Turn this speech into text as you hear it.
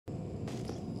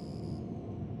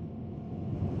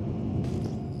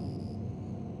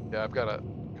Yeah, I've got a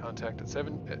contact at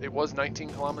 7. It was 19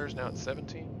 kilometers, now it's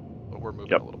 17. But we're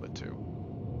moving a little bit too.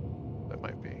 That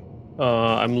might be.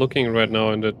 I'm looking right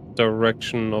now in the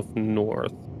direction of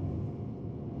north.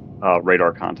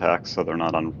 Radar contacts, so they're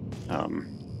not on.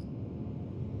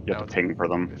 You have to ping for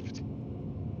them. 50.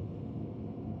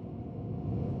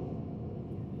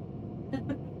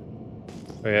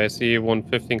 Oh, yeah, I see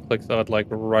 115 clicks out like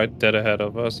right dead ahead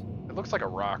of us. It looks like a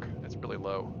rock. It's really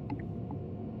low.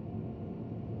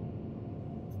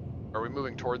 Are we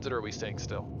moving towards it or are we staying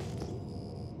still?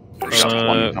 We got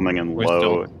one coming in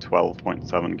low,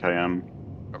 12.7 km.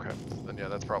 Okay, then yeah,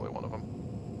 that's probably one of them.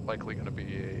 Likely going to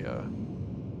be a.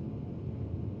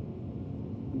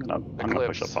 I'm gonna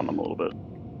push up on them a little bit.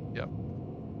 Yep.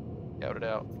 Out it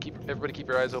out. Everybody keep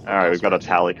your eyes open. All right, we've got a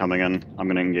tally coming in. I'm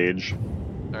gonna engage.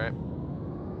 All right.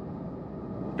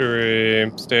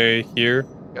 Should we stay here?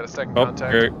 Got a second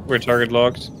contact. We're target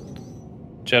locked.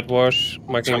 Jet wash,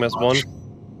 marking him as 1.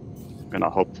 Gonna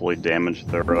hopefully damage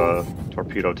their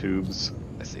torpedo tubes.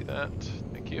 I see that.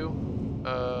 Thank you.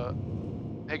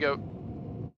 Hey, Goat.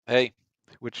 Hey,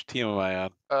 which team am I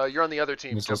on? You're on the other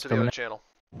team. Go to the other channel.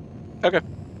 Okay.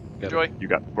 Enjoy. You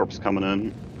got torps coming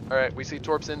in. All right, we see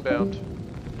torps inbound.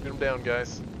 Get them down,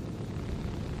 guys.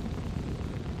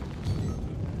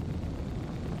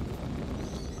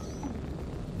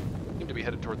 Seem to be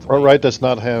headed towards the Our right does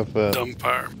not have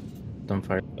dumbfire.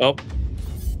 Dumbfire. Oh.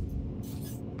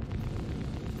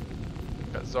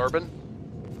 Got Zarbin.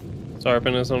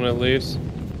 Zarbin is on the leads.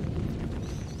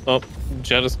 Oh,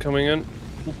 Jet is coming in.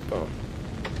 Oh.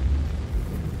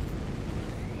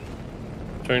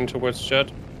 Turning towards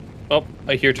Jet. Oh,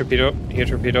 I hear torpedo. I hear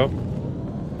torpedo.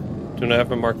 Do not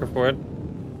have a marker for it.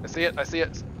 I see it. I see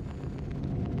it.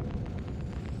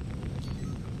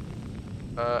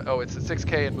 Oh, it's at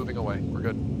 6K and moving away. We're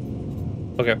good.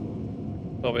 Okay.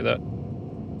 I'll be that.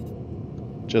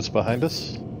 Jet's behind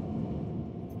us.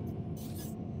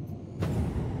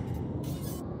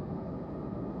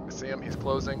 I see him. He's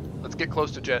closing. Let's get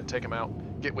close to Jet and take him out.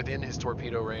 Get within his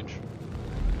torpedo range.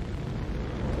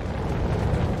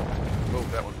 Oh,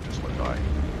 that one just went by.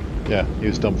 Yeah, he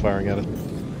was dumbfiring at it.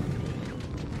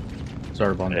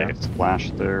 Zarbon down.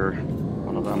 Splashed there.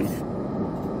 One of them.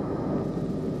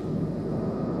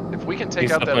 If we can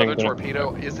take out that other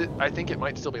torpedo, is it? I think it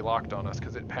might still be locked on us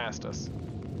because it passed us,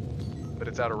 but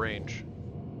it's out of range.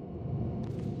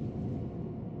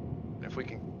 If we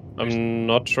can. I'm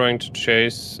not trying to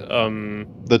chase.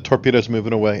 The torpedo's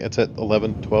moving away. It's at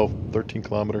 11, 12, 13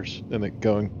 kilometers, and it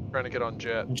going. Trying to get on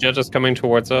Jet. Jet is coming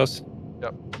towards us.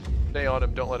 Yep. Stay on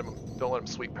him. Don't let him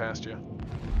sweep past you.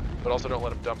 But also don't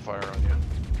let him dump fire on you.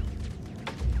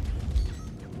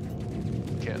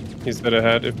 Can't. He's dead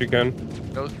ahead if you can.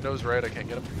 Nose right. I can't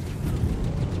get him.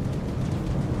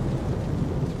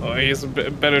 Oh, he has a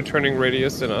better turning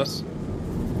radius than us.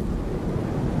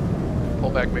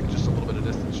 Pull back, make just a little bit of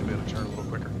distance. Should be able to turn a little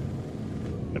quicker.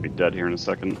 Gonna be dead here in a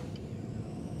second.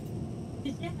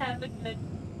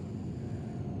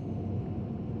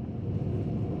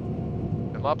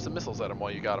 And lob some missiles at him while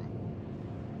you got him.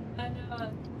 I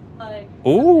know, like.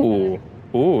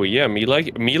 Ooh, yeah, me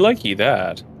likey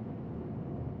that.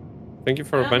 Thank you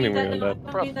for reminding me on that.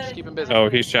 No problem. Just keep him busy. Oh,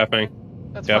 he's chaffing.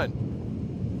 That's fine.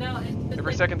 No, it's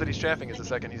Every second that he's chaffing is a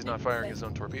second he's not firing his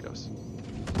own torpedoes.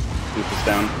 Loop is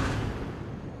down.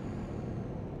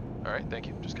 Alright, thank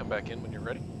you. Just come back in when you're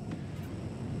ready.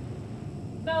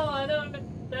 No, I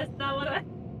don't. That's not what I.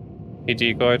 He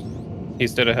decoyed.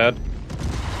 He's dead ahead.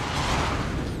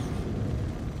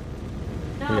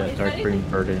 No, We got a dark green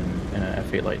bird and an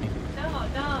F8 Lightning.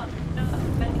 No.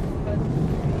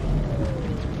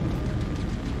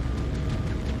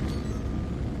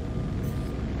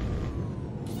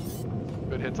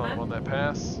 Good hits on him on that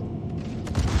pass.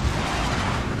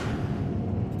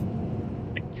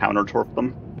 Counter torp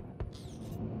them.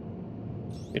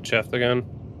 He chaffed again.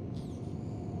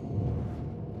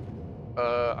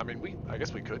 I mean, I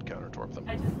guess we could counter torp them.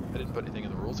 I didn't put anything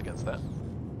in the rules against that.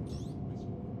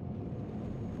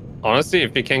 Honestly,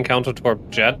 if we can counter torp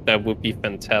Jet, that would be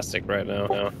fantastic right now.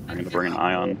 Yeah. I'm gonna bring an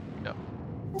ion. Yep.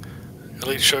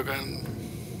 Elite Shogun.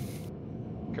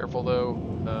 Careful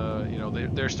though, you know,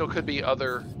 there still could be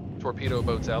other torpedo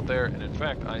boats out there, and in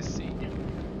fact, I see.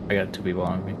 I got 2 people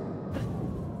on me.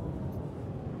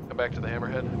 Come back to the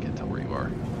hammerhead. I can't tell where you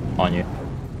are. On you.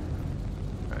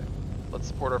 Alright, let's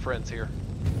support our friends here.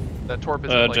 That torp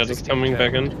is like Jet is coming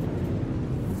back in.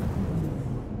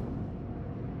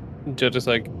 Jet is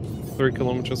like 3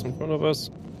 kilometers in front of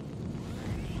us.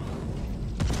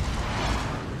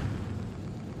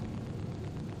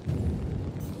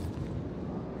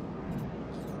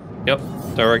 Yep,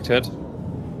 direct hit.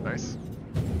 Nice.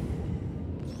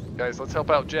 Guys, let's help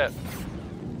out Jet.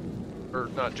 Or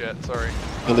not Jet, sorry.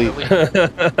 Elite.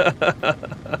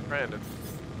 Brandon.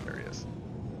 There he is.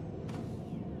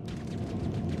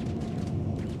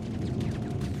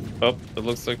 Oh, it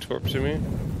looks like torp to me.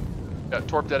 Yeah,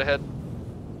 torp dead ahead.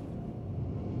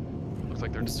 Looks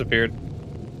like they're Disappeared.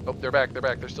 Oh, they're back,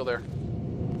 they're still there.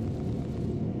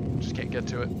 Just can't get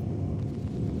to it.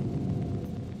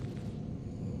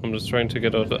 I'm just trying to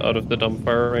get out of the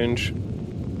dumbfire range.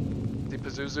 The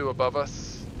Pazuzu above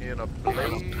us in a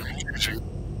blaze.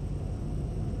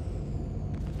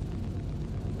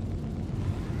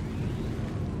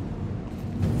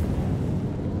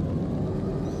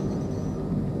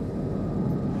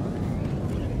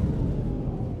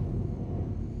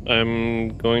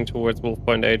 I'm going towards Wolf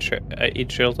Point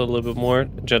 8 shield a little bit more.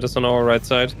 Jet is on our right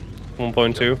side.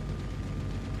 1.2.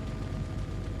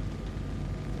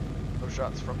 No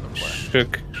shots from the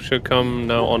left. Should come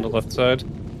now on the left side.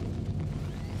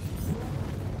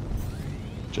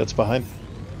 Jet's behind.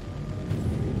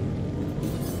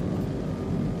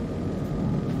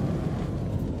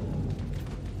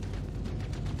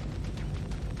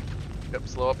 Yep,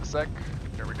 slow up a sec.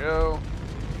 There we go.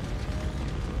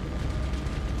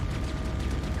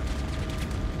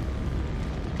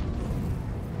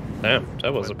 Damn,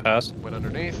 that was a pass. Went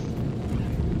underneath.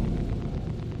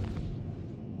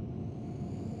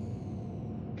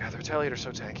 God, the Retaliator's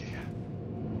so tanky.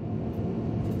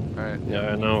 Alright. Yeah,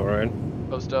 I know, right?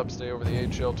 Post up, stay over the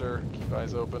aid shelter, keep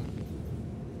eyes open.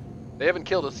 They haven't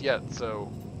killed us yet,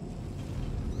 so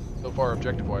far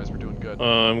objective-wise we're doing good.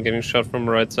 I'm getting shot from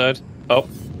the right side. Oh,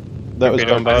 That was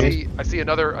torpedo dark. inbound. I see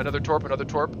another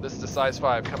torp. This is a size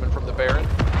 5 coming from the Baron.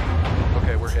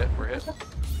 Okay, we're hit.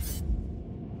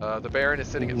 The Baron is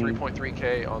sitting at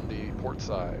 3.3k on the port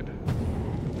side.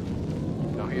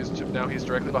 Now he's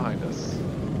directly behind us.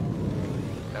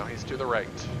 Now he's to the right.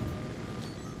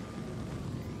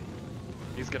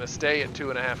 He's gonna stay at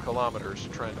 2.5 kilometers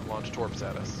trying to launch torps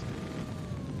at us.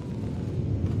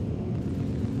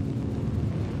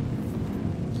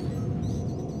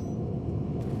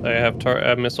 I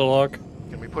have missile lock.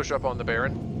 Can we push up on the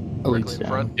Baron? Elite's Directly in down.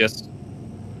 front? Yes.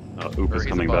 Oop Or is he's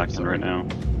coming above, back in sorry. right now.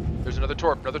 There's another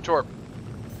torp.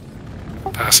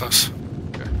 Pass us.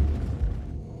 Okay.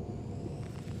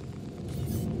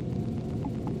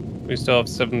 We still have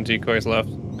 7 decoys left.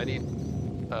 I need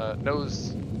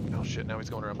nose. Oh shit! Now he's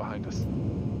going around behind us.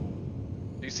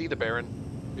 Do you see the Baron,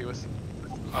 Beavis?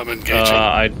 I'm engaging.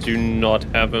 I do not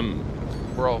have him.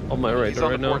 We're all On my radar He's on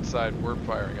right the now. port side. We're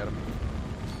firing at him.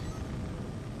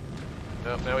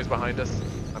 No, now he's behind us.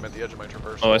 I'm at the edge of my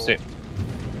traversal. Oh, I see.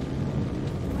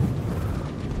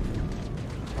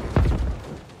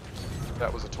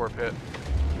 That was a torp hit.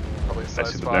 Probably a I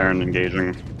size see the 5. Baron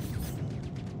engaging.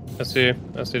 I see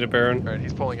the Baron. Alright,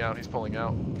 he's pulling out.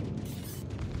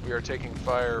 We are taking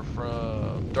fire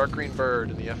from Dark Green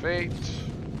Bird in the F8.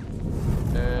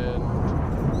 And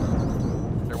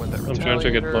there went that I'm trying to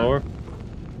get Retaliator. lower.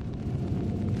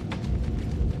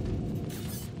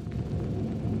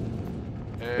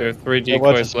 There are And 3 Yeah,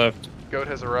 watch decoys this. left. Goat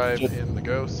has arrived Just- in the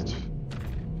Ghost.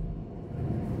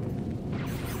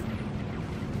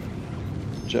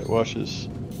 Jet washes.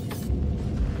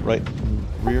 Right and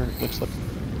rear, it looks like.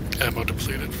 Ammo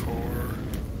depleted for.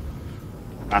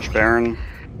 Ash Baron.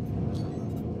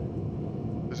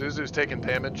 Zuzu's taking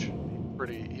damage.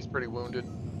 He's pretty wounded.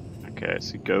 Okay, I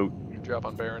see Goat. Good job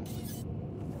on Baron.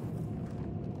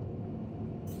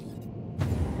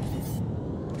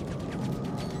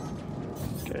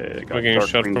 Okay, got We're getting Dark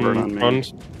shot Green Bird on from me.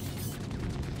 front.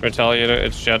 Retaliator,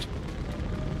 it's Jet.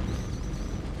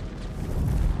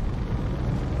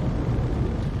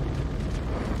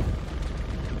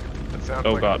 That sounds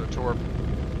Oh, like God. another torp.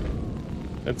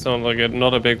 It sounds like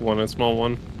not a big one, a small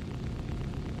one.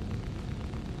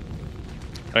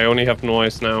 I only have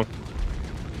noise now.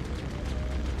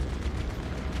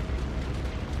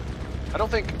 I don't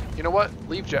think, you know what?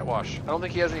 Leave Jet Wash. I don't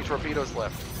think he has any torpedoes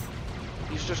left.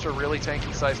 He's just a really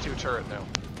tanky size 2 turret now.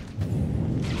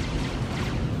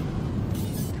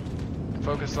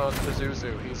 Focus on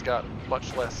Pazuzu. He's got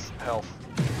much less health.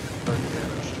 Very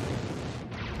damaged.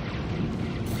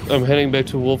 I'm heading back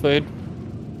to Wolf Aid.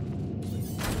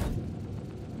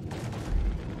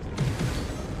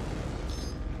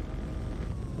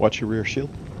 Watch your rear shield.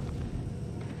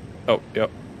 Oh,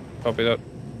 yep. Copy that.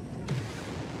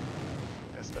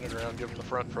 Yeah, spin it around, give him the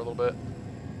front for a little bit.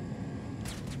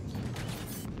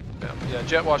 Yeah,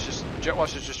 Jet Wash is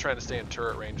just trying to stay in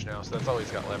turret range now, so that's all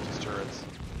he's got left is turrets.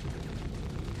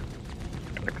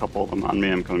 Got a couple of them on me.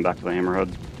 I'm coming back to the Hammerhead.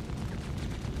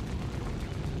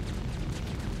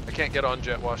 I can't get on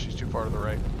Jet Wash, he's too far to the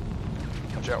right.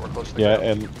 Watch out, we're close to the Yeah,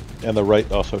 ground. and the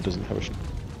right also doesn't have a shield.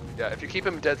 Yeah, if you keep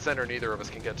him dead center, neither of us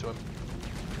can get to him.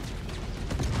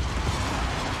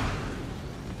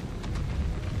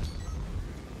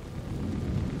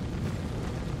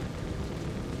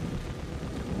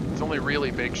 It's only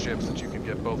really big ships that you can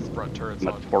get both front turrets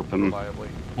on reliably.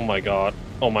 Oh my god.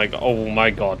 Oh my god. Oh my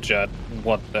god, Jet.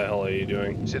 What the hell are you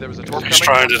doing? You see there was a torp He's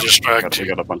coming? trying to distract We you.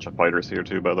 got a bunch of fighters here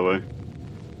too, by the way.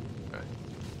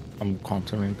 I'm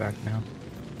contouring back now.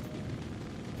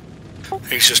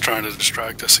 He's just trying to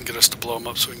distract us and get us to blow him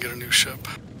up so we can get a new ship.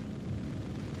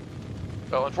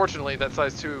 Well, unfortunately, that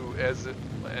size 2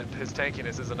 and his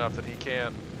tankiness is enough that he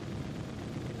can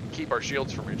keep our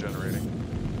shields from regenerating.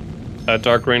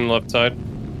 Dark green left side.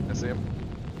 I see him.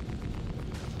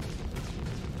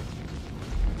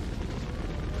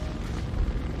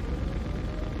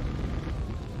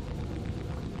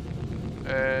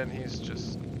 And he's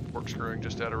just corkscrewing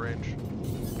just out of range.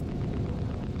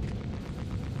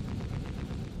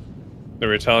 The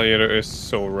Retaliator is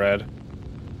so red.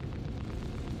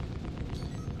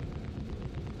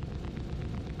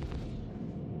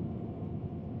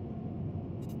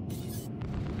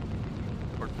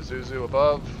 Or Pazuzu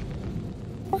above.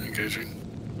 Engaging.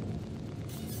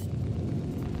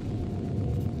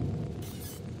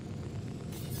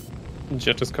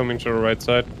 Jet is coming to the right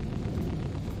side.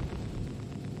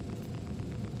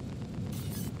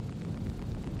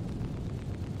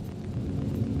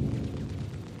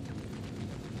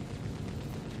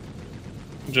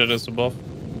 Jet is above.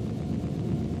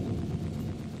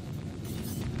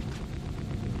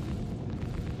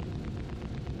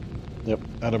 Yep,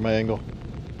 out of my angle.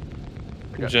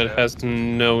 Jet has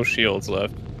no shields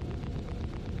left.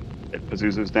 Okay,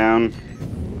 Pazuzu's down.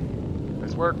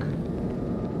 Nice work.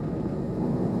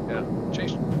 Yeah,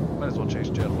 might as well chase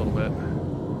Jet a little bit.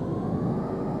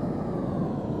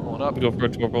 Pulling up. Go for a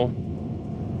torpedo.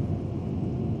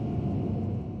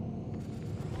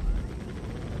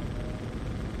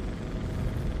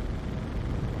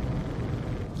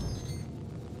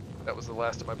 That was the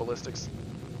last of my ballistics.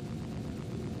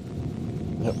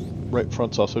 Yep, right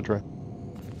front's also dry.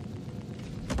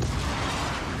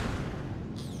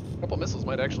 A couple missiles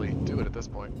might actually do it at this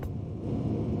point.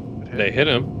 They hit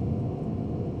him.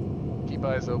 Keep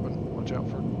eyes open. Watch out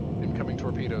for incoming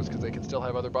torpedoes, because they can still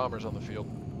have other bombers on the field.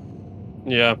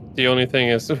 Yeah, the only thing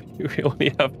is we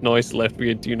only have noise left.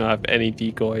 We do not have any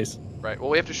decoys. Right. Well,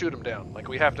 we have to shoot them down. Like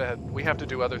we have to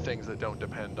do other things that don't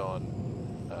depend on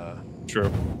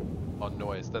True. on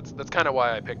noise. That's kind of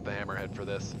why I picked the hammerhead for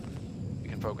this. We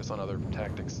can focus on other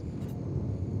tactics.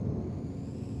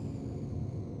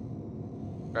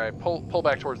 All right, pull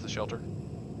back towards the shelter.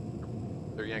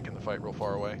 They're yanking the fight real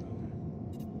far away.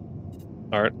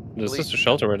 Alright, this is the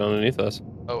shelter right underneath us.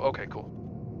 Oh, okay, cool.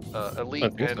 Elite I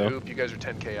think and so. Oop, you guys are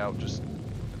 10k out. Just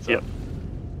Yep.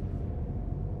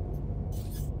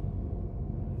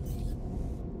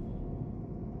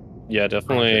 Yeah,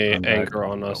 definitely I'm back. anchor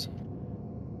on us.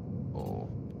 Oh.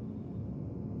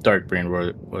 Dark green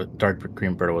bird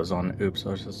was on. Oops, I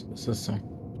was just assisting.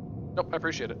 Nope, I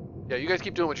appreciate it. Yeah, you guys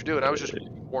keep doing what you're doing. I was just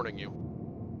warning you.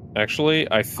 Actually,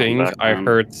 I think back I down.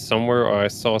 heard somewhere or I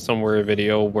saw somewhere a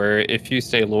video where if you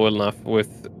stay low enough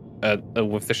with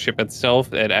the ship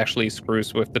itself, it actually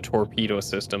screws with the torpedo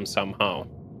system somehow.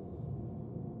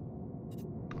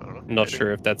 I don't know. Not Maybe.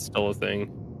 sure if that's still a thing.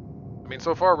 I mean,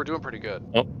 so far we're doing pretty good.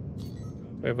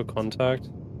 We have a contact.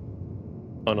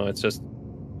 Oh no, it's just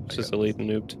elite and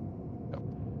noobed. Yep.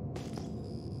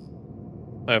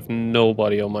 I have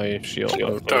nobody on my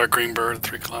shield. Dark green bird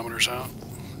 3 kilometers out.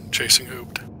 Chasing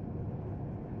hooped.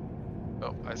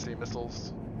 Oh, I see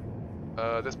missiles.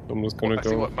 This. I'm just gonna I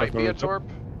see go. what might be a torp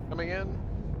coming in.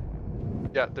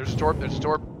 Yeah, there's a torp. There's a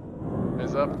torp.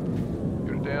 Is up.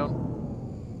 Shoot it down.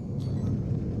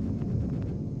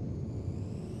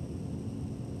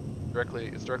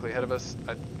 It's directly ahead of us.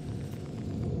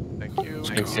 Thank you.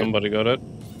 I think somebody got it.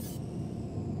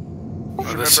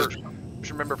 Just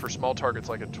remember for small targets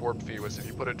like a torp Feus, if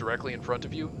you put it directly in front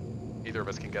of you, either of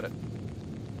us can get it.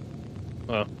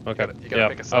 Oh, okay. You gotta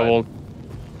pick a side.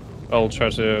 I'll try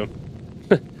to.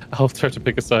 I'll try to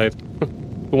pick a side.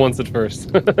 Who wants it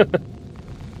first?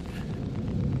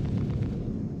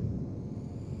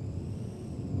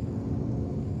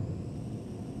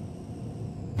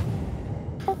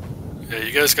 Yeah,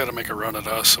 you guys got to make a run at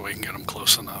us so we can get them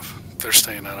close enough. They're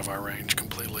staying out of our range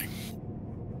completely.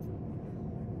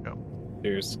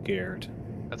 They're scared.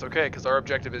 That's okay, because our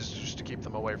objective is just to keep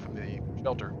them away from the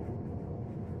shelter.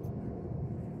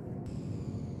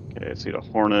 Okay, I see the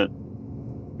Hornet.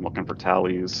 I'm looking for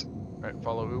tallies. Alright,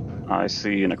 follow Oop. I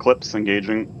see an Eclipse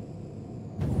engaging.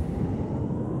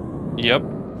 Yep.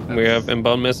 We have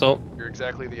inbound missile. You're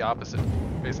exactly the opposite,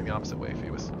 facing the opposite way,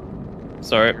 Phoebus.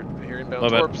 Sorry. You're inbound My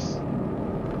bad. torps.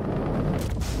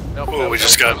 Nope, Oh, we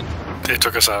just got. They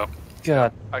took us out.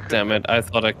 God I couldn't- damn it! I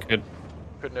thought I could.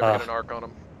 Could never get an arc on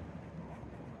him.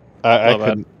 I My bad.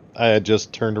 couldn't. I had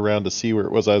just turned around to see where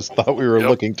it was. I thought we were Yep.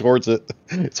 looking towards it,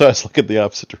 so I was looking the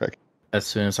opposite direction. As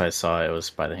soon as I saw it, it was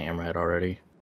by the hammerhead already.